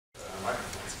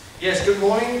Yes, good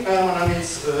morning. My name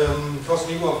is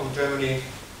Thorsten Niebuhr from Germany,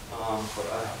 but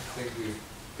I think we've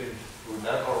been through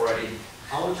that already.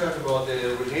 I will talk about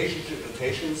the relationship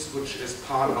notations, which is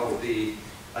part of the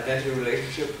identity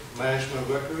relationship management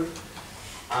workgroup.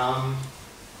 I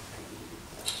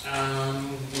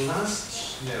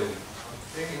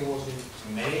think it was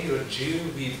in May or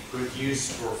June, we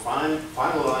produced or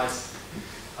finalized.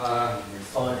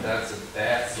 That's a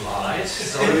bad slide.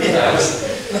 Sorry.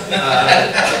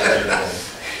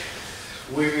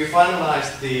 We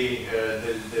finalized the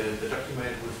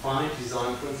document Refined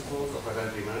Design Principles of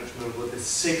Identity Management with the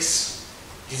 6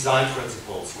 design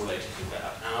principles related to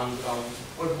that. And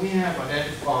what we have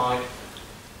identified,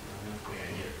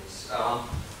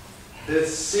 the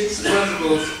 6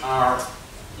 principles are,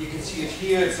 you can see it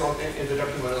here, it's in the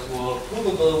document as well,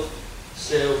 provable.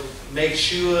 So make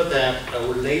sure that a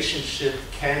relationship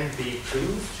can be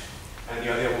proved, and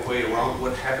the other way around,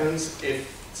 what happens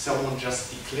if someone just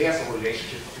declares a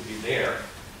relationship to be there?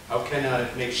 How can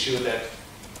I make sure that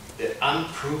the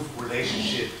unproved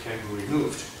relationship can be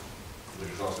removed, which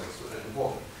is also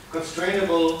important.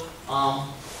 Constrainable,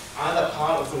 either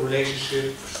part of the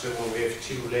relationship, so when we have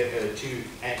two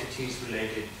entities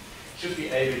related, should be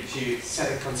able to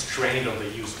set a constraint on the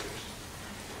user.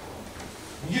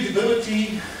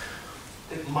 Mutability,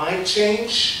 it might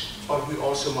change, but we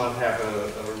also might have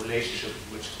a relationship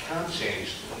which can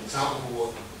change. An example of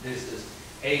what this is,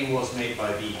 A was made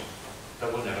by B.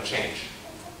 That will never change.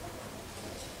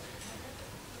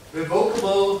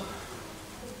 Revocable,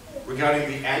 regarding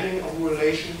the ending of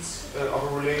relations, of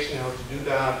a relation, how to do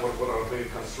that, what are the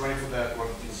constraints of that, what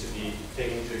needs to be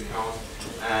taken into account.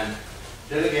 And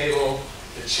delegatable,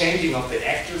 the changing of the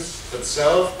actors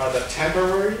itself, either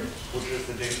temporary, which is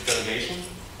the delegation,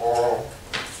 or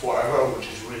forever, which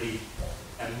is really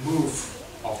a move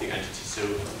of the entity. So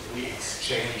we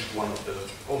exchange one of the,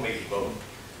 or maybe both,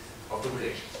 of the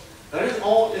relations. That is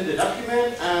all in the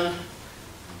document, and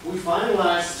we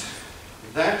finalized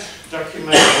that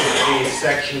document in the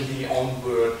section, the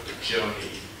onward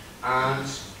journey. And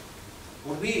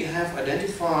what we have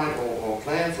identified or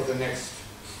planned for the next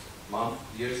month,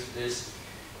 years, is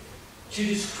to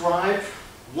describe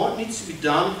what needs to be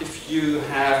done if you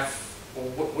have,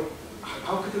 or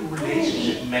how could a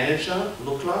relationship manager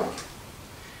look like,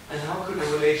 and how could a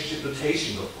relationship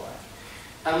notation look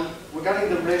like. Regarding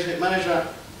the relationship manager,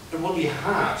 it will be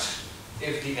hard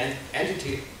if the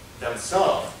entity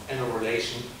themselves in a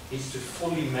relation needs to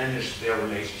fully manage their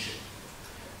relationship.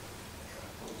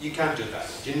 You can't do that.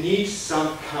 You need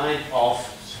some kind of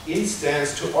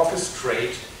instance to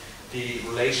orchestrate the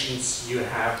relations you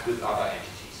have with other entities.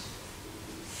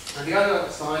 And the other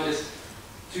side is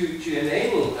to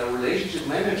enable a relationship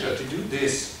manager to do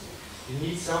this, you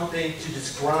need something to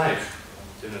describe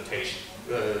the notation,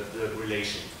 the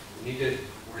relation. You need a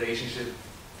relationship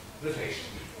notation.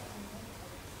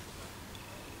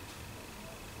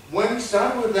 When we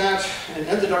start with that, and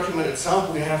in the document itself,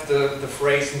 we have the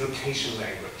phrase notation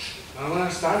language. And when I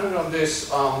started on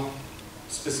this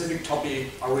specific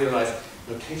topic, I realized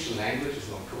notation language is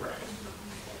not correct.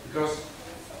 Because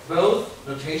both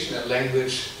notation and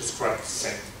language describe the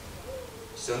same.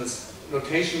 Since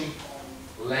notation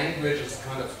language is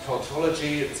kind of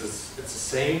tautology, it's the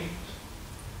same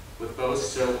with both,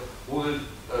 so we'll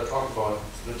talk about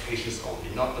notations only,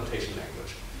 not notation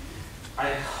language.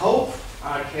 I hope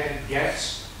I can get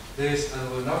this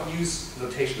and will not use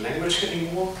notation language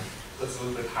anymore. That's a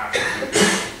little bit hard to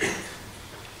do.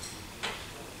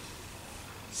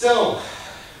 So,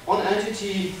 on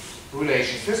entity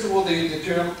relations. First of all, the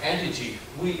term entity.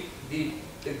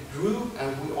 The group,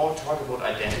 and we all talk about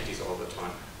identities all the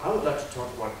time. I would like to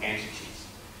talk about entities,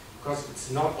 because it's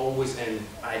not always an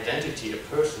identity, a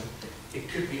person. It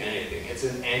could be anything. It's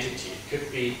an entity. It could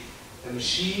be a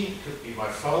machine, it could be my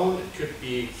phone, it could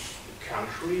be a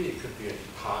country, it could be a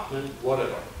department,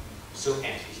 whatever. So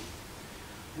entity.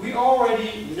 We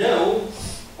already know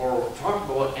or talk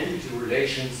about entity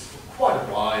relations for quite a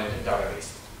while in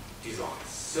database designs.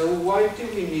 So why do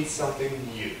we need something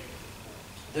new?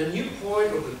 The new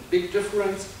point or the big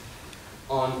difference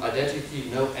on identity,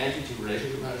 no entity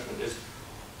relationship management is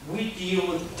we deal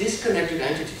with disconnected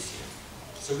entities here.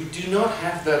 So we do not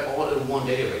have that all in one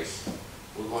database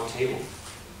with one table.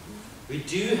 We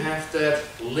do have that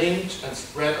linked and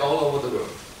spread all over the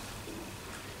world.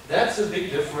 That's a big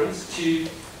difference to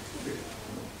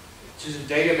the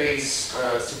database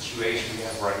situation we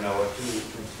have right now, or to the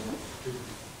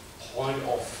point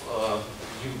of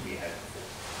view we have.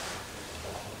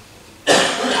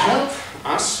 Help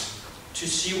us to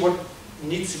see what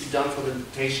needs to be done for the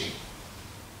notation.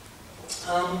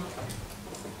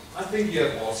 I think you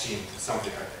have all seen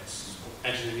something like this,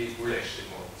 entity relationship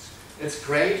models. It's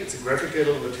great, it's a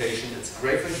graphical notation, it's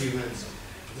great for humans,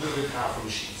 it's a little bit hard for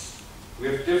machines. We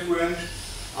have different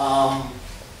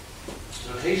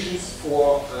notations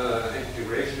for entity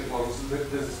relationship models.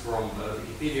 This is from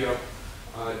Wikipedia,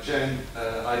 Gen,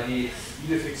 ID,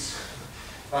 Idefix,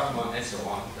 Bachmann, and so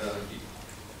on.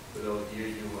 Below here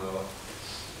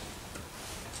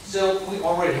so we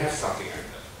already have something like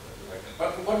that.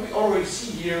 But what we already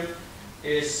see here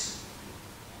is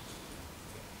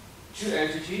two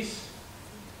entities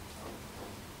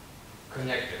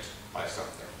connected by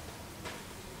something.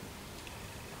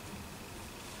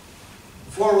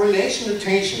 For relation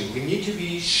notation, we need to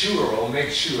be sure or make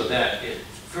sure that it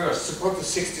first supports the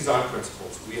 6 design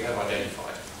principles we have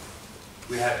identified.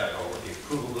 We had that already,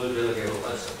 provable, delegable,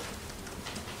 and so on.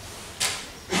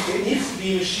 It needs to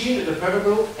be machine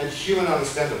interpretable and human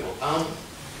understandable.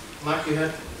 Mike, you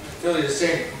had to tell you the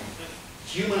same.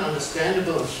 Human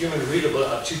understandable and human readable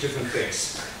are two different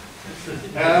things.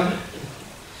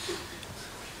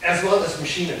 As well as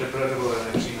machine interpretable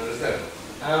and machine understandable.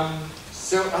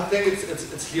 So I think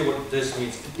it's clear what this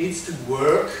means. It needs to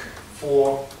work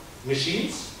for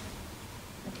machines,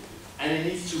 and it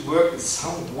needs to work in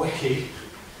some way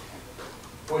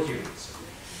for humans.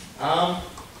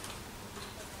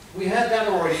 We had that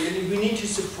already, and we need to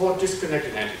support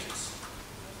disconnected entities,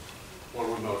 or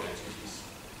remote entities.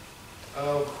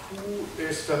 Who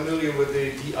is familiar with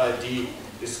the DID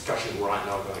discussion right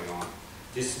now going on?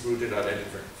 Distributed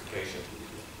identification.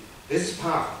 This is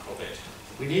part of it.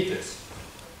 We need this.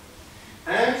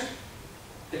 And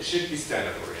it should be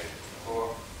standard oriented,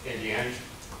 or in the end,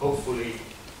 hopefully,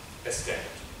 a standard.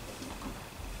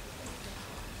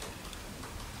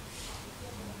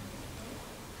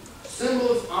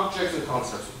 Symbols, objects, and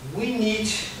concepts. We need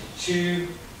to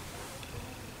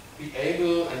be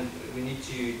able, and we need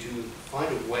to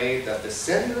find a way that the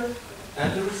sender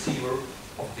and the receiver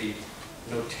of the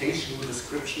notational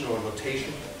description or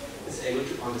notation is able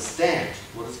to understand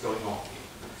what is going on.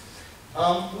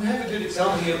 We have a good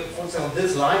example here. For example,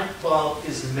 this light bulb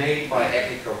is made by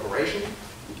Acme Corporation.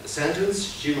 A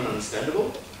sentence, human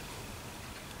understandable.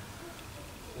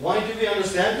 Why do we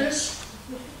understand this?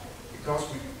 Because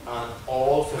we are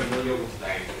all familiar with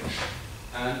language.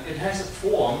 And it has a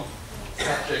form,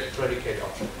 subject, predicate,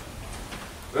 object.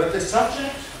 We have the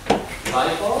subject,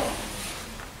 light bulb.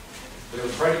 We have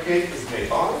a predicate is made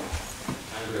by,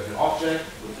 and we have an object,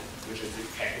 which is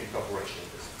the Acme Corporation.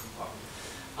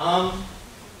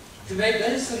 To make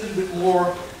this a little bit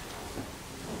more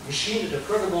machine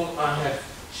interpretable, I have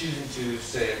chosen to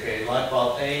say, okay, light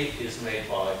bulb A is made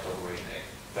by Corporation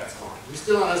A. That's fine. We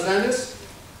still understand this?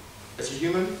 As a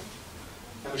human,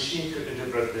 a machine could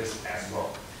interpret this as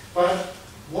well. But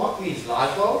what means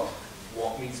light bulb?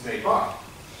 What means made by?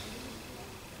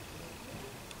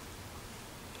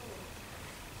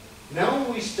 Now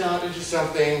we start into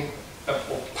something,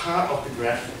 or part of the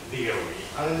graph theory.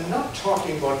 I'm not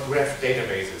talking about graph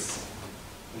databases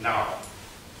now.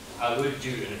 I will do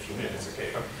in a few minutes, okay?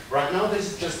 But right now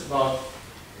this is just about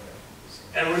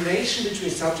a relation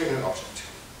between subject and object.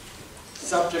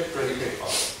 Subject, predicate,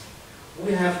 object.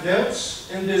 We have nodes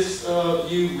in this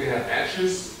view. We have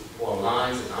edges or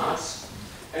lines and arcs.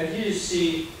 And here you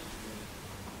see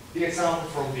the example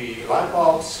from the light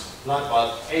bulbs. Light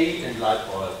bulb A and light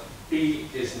bulb B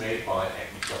is made by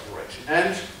Acme Corporation.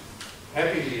 And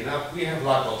happily enough, we have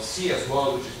light bulb C as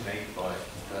well, which is made by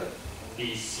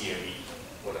B, C, and E,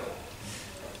 whatever.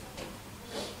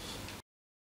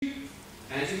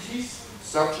 Entities,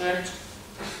 subject,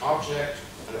 object,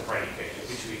 and a predicate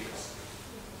between us.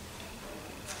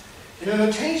 In a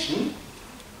notation,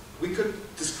 we could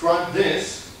describe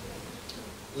this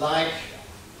like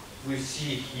we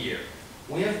see here.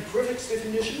 We have a prefix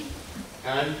definition,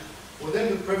 and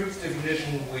within the prefix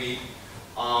definition, we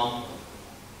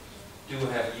do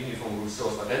have uniform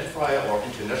resource identifier or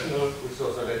international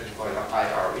resource identifier,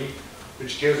 IRE,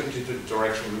 which goes into the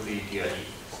direction with the DID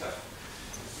stuff.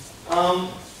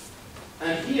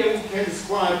 And here we can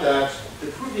describe that the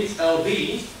prefix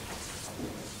LB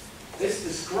is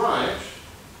described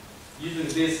using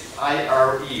this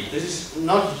IRE. This is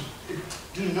not, it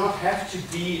do not have to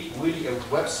be really a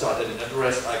website and an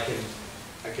address I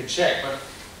can check, but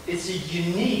it's a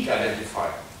unique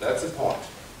identifier. That's the point.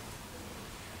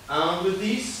 With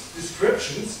these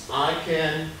descriptions, I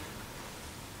can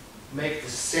make the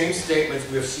same statements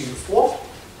we have seen before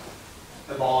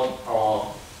about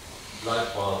our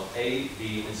light bulb A,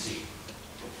 B, and C.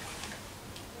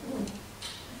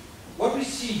 What we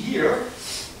see here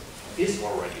is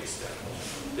already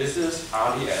established. This is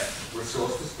RDF,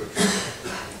 resource description.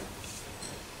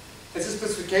 A It's a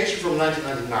specification from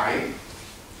 1999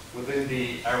 within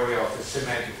the area of the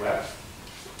semantic web,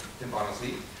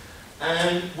 honestly.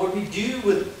 And what we do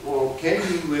with, or can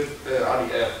do with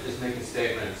RDF is making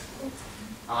statements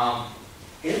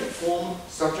in the form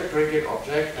subject, predicate,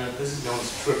 object, and this is known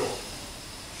as triple.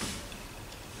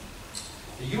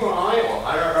 The URI or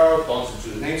IRR belongs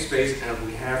into the namespace, and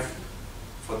we have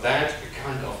for that a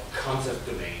kind of concept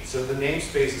domain. So the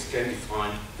namespaces can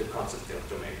define the concept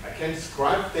domain. I can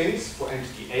describe things for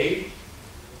entity A,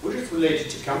 which is related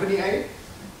to company A,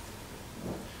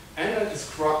 and I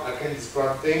can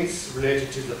describe things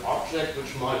related to the object,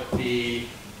 which might be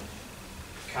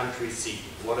country C,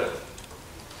 whatever.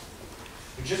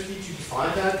 We just need to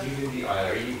define that using the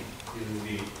IRE, using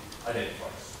the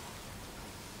identifiers.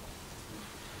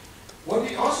 What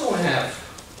we also have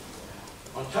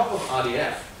on top of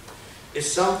RDF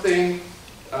is something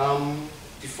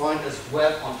defined as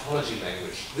web ontology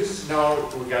language. This is now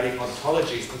regarding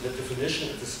ontologies with the definition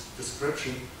and this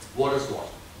description, what is what.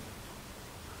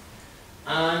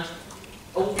 And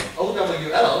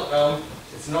OWL,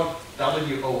 it's not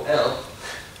WOL,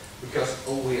 because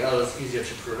OWL is easier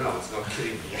to pronounce, not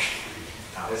kidding me.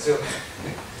 So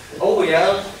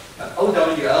OWL,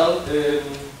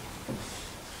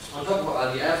 on top of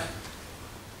RDF,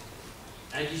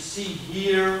 and you see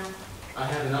here, I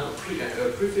have another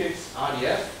prefix,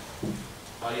 RDF,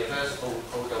 RDFS,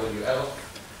 OWL,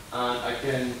 and I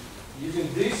can,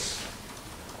 using this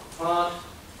part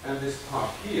and this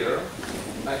part here,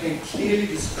 I can clearly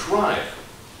describe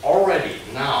already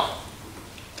now,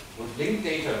 with linked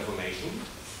data information,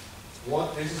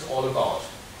 what this is all about.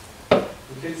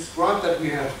 We can describe that we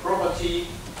have property,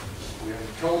 we have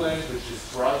a colon which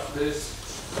describes this,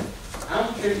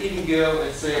 and we can even go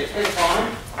and say, hey,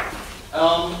 fine,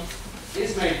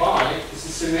 is made by is a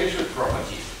symmetric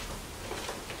property,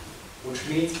 which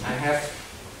means I have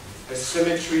a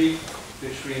symmetry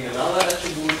between another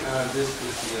attribute and this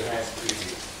is here has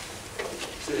produced.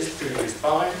 So is produced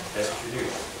by, has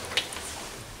produced.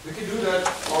 We can do that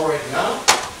already now.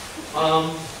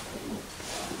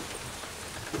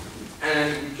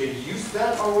 And we can use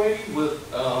that already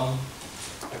with a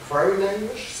query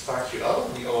language,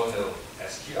 SparkQL. We all know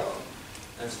SQL.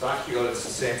 And SparkQL is the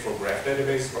same for graph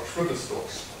database or triple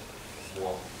stores,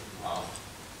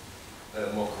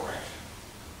 more correct.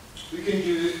 We can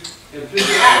do implicit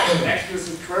and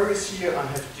explicit queries here. I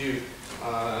have to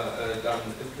done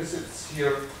implicits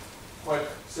here. Quite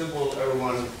simple.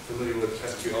 Everyone familiar with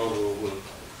SQL will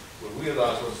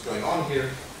realize what's going on here.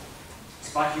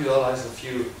 SparkQL has a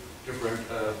few different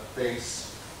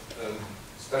things,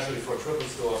 especially for triple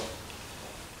store.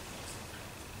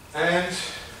 And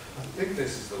I think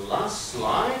this is the last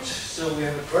slide. So we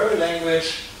have a query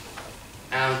language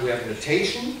and we have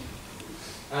notation.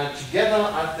 And together,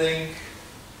 I think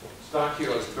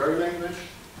SparkQL is query language,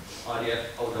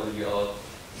 RDF, OWL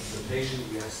notation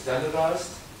we have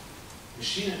standardized,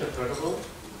 machine interpretable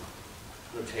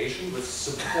notation which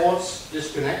supports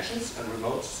disconnections and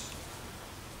remotes.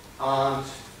 And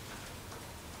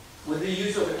with the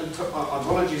use of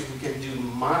ontologies, we can do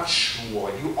much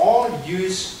more. You all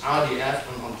use RDF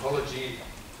and ontology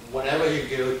whenever you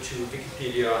go to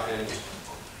Wikipedia and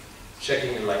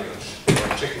checking a language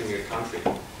or checking a country.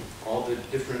 All the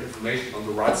different information on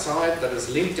the right side, that is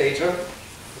linked data.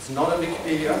 It's not a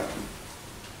Wikipedia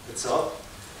itself.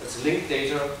 It's linked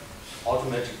data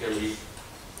automatically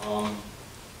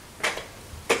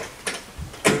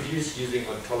produced using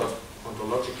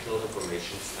ontological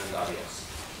informations and RDFs.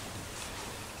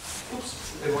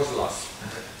 Oops, it was the last.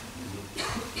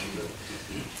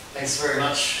 Thanks very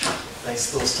much. Thanks,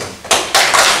 Thorsten.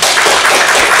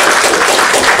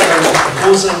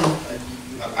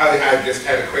 I just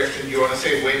had a question. Do you want to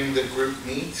say when the group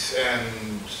meets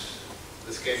and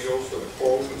the schedule for the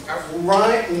calls and stuff?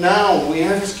 Right now, we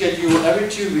have a schedule every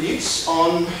 2 weeks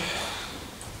on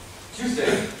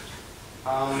Tuesday.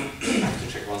 I have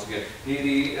to check once again.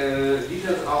 The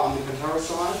details are on the Kantara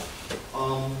side.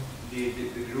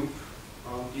 The group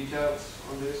details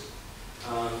on this.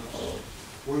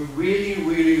 We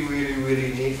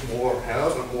really need more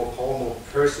help and more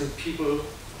people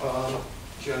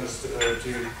to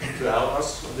help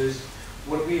us on this.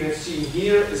 What we have seen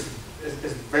here is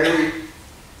very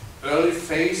early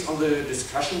phase on the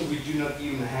discussion. We do not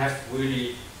even have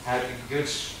really had a good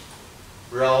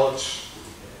broad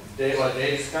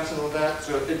day-by-day discussion on that.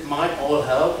 So it might all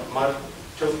help. It might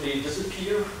totally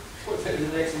disappear within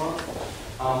the next month.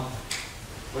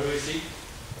 What do we see?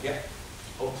 Yeah,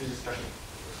 open to discussion.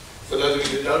 For those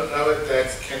of you who don't know it,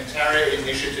 that's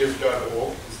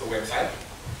kantarainitiative.org is the website.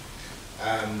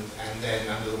 And then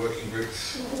under the working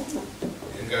groups,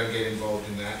 you can go and get involved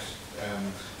in that.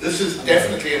 This is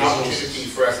definitely an opportunity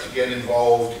for us to get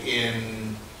involved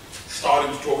in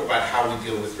starting to talk about how we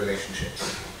deal with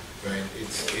relationships. Right?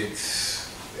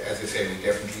 It's as I say, we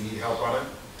definitely need help on it,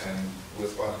 and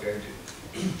worthwhile going to.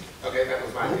 Okay, that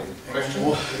was my question.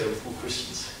 More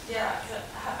questions. Yeah,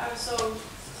 so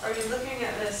are you looking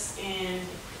at this in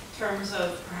terms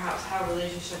of perhaps how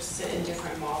relationships sit in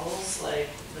different models, like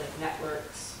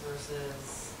networks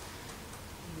versus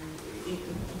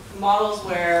models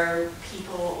where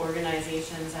people,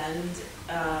 organizations, and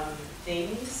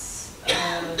things,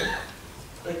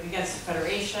 like against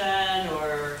federation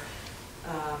or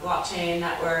blockchain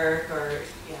network, or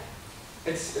yeah?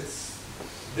 It's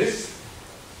this.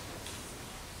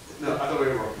 No, other way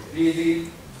around.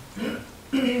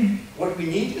 What we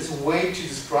need is a way to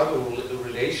describe a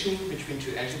relation between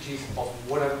two entities of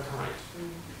whatever kind.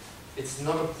 It's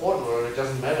not important, or it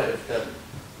doesn't matter if that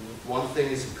one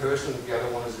thing is a person, the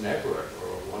other one is a network,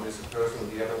 or one is a person,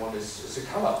 the other one is a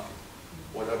color,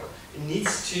 whatever. It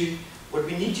needs to. What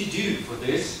we need to do for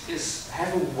this is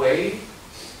have a way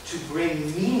to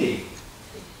bring meaning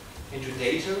into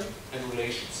data and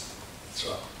relations. That's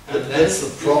right. And that's the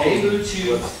problem able with to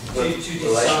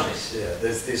relations. Yeah,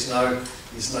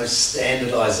 there's no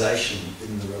standardization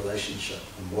in the relationship,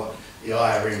 and what the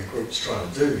IRM group's trying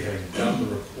to do, having done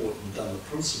the report and done the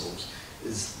principles,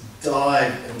 is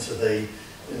dive into the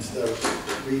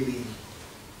really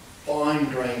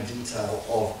fine-grained detail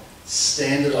of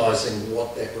standardizing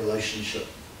what that relationship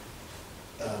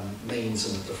means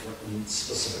in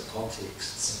specific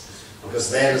contexts,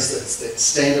 because it's that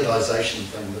standardization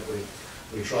thing that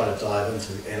we try to dive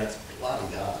into, and it's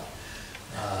bloody hard.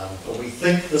 But we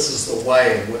think this is the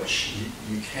way in which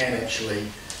you can actually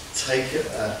take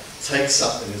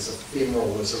something as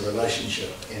ephemeral as a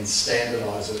relationship and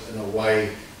standardize it in a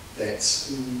way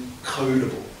that's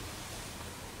codable.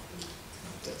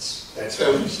 That's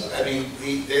So, what I'm saying. I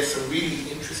mean, there's some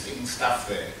really interesting stuff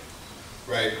there,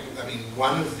 right? I mean,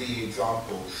 one of the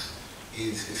examples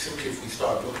is simply if we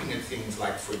start looking at things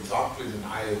like, for example, in an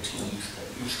IoT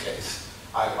use case,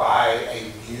 I buy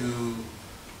a new,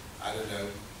 I don't know,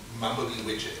 Mumblebee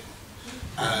widget.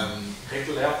 Take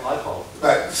the light bulb.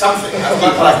 But something. I've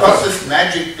got this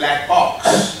magic black box,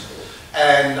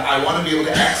 and I want to be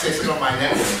able to access it on my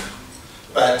network.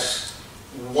 But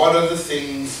what are the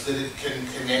things that it can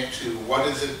connect to? What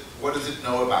does it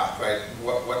know about, right?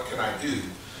 What can I do?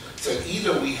 So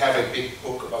either we have a big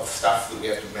book of stuff that we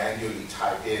have to manually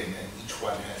type in, and each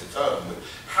one has its own. But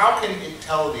how can it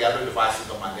tell the other devices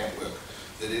on my network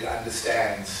that it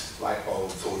understands light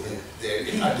bulbs, or that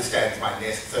it understands my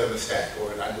Nest thermostat,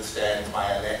 or it understands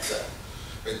my Alexa?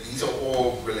 But these are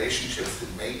all relationships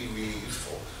that may be really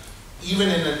useful. Even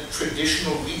in a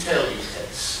traditional retail use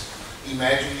case,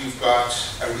 imagine you've got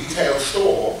a retail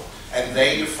store and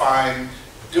they define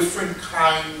different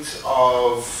kinds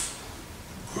of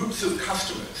groups of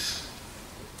customers.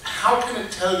 How can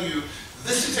it tell you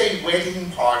this is a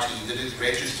wedding party that is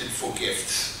registered for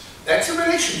gifts? That's a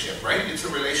relationship, right? It's a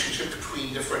relationship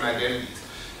between different identities.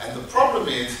 And the problem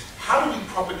is, how do we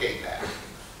propagate that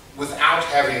without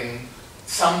having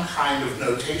some kind of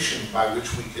notation by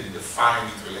which we can define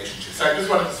these relationships? So I just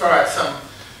wanted to throw out some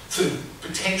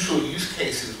potential use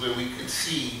cases where we could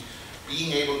see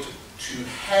being able to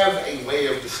have a way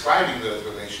of describing those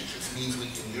relationships means we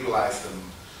can utilize them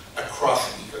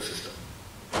across an ecosystem.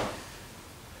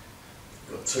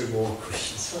 Got two more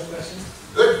questions. One question.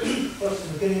 Good. First, at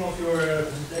the beginning of your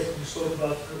presentation, you spoke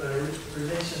about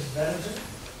relation management.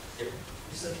 Yep.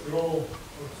 Is that role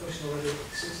or function already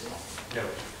existing? No.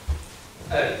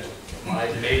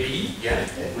 Maybe, yeah.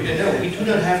 We don't know. We do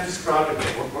not have described it.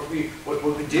 What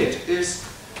we did is,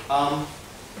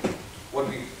 what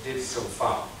we did so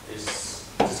far is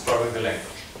describing the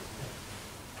language.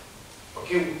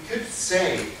 Okay, we could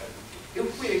say,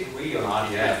 if we agree on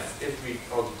RDF, if we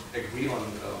agree on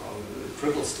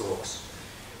triple stores,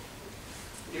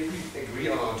 if we agree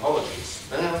on ontologies,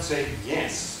 then I would say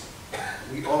yes,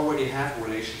 we already have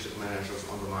relationship managers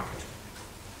on the market.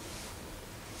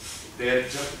 They're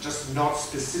just not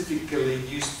specifically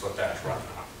used for that right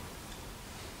now.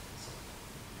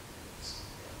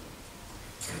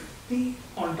 The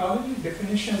ontology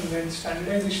definition and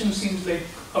standardization seems like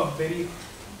a very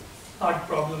hard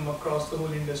problem across the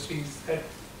whole industry. Is that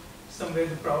somewhere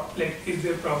is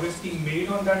there progress being made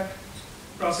on that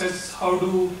process? How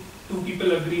do two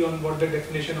people agree on what the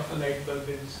definition of a light bulb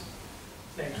is?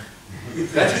 Like,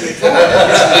 that's a good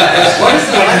what is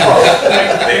the light bulb?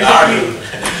 They argue.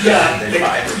 Yeah,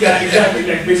 exactly.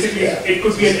 Like basically, it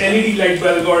could be an LED light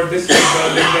bulb or this light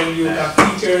bulb, and then you have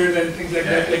features and things like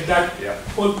that. Like that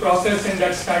whole process and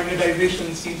that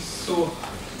standardization seems so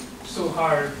so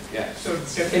hard. Yeah. So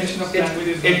definition of It- language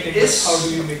is it one thing, is- but how do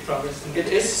you make progress in It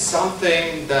is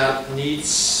something that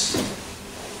needs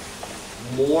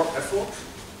more effort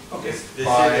Okay.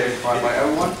 by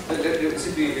everyone.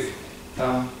 Simply,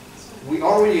 we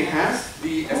already have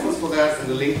the efforts for that in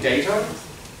the linked data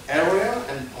area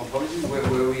and ontology where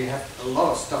we have a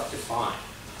lot of stuff defined.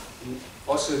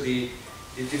 Also the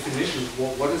definition,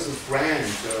 what is a brand?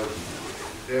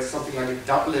 There's something like a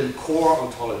Dublin core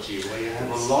ontology where you have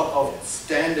a lot of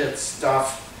standard stuff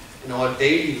in our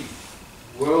daily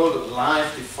world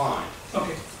life defined.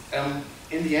 Okay.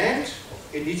 In the end,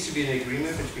 it needs to be an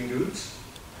agreement between groups.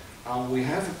 We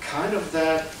have a kind of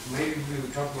that, maybe we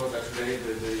will talk about that today,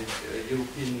 the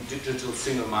European digital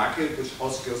single market, which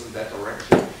also goes in that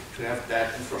direction, to have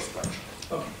that infrastructure.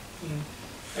 Okay. Mm.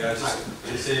 Yeah,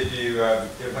 just say if you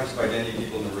get a bunch of identity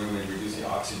people in the room and reduce the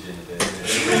oxygen a bit,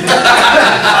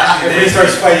 everybody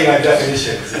starts fighting on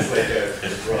definitions. It's like a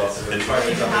brawl. So we're trying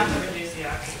You to have to reduce the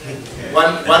oxygen.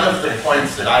 One of the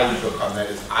points that I would look on that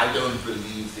is I don't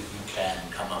believe that you can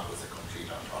come up with a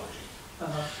complete ontology.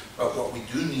 But what we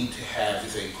do need to have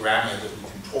is a grammar that we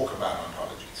can talk about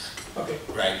ontologies. Okay.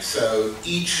 Right, so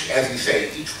each, as you say,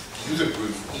 each user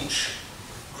group, each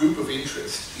group of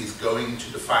interest is going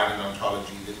to define an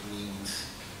ontology that means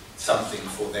something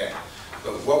for them.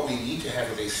 But what we need to have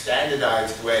is a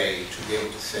standardized way to be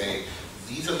able to say,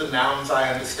 these are the nouns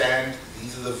I understand,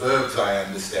 these are the verbs I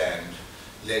understand.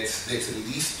 Let's at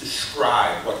least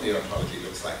describe what the ontology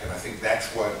looks like. And I think that's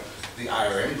what the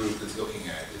IRM group is looking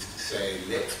at, is to say,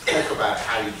 let's talk about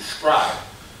how you describe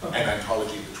an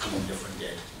ontology between different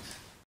entities.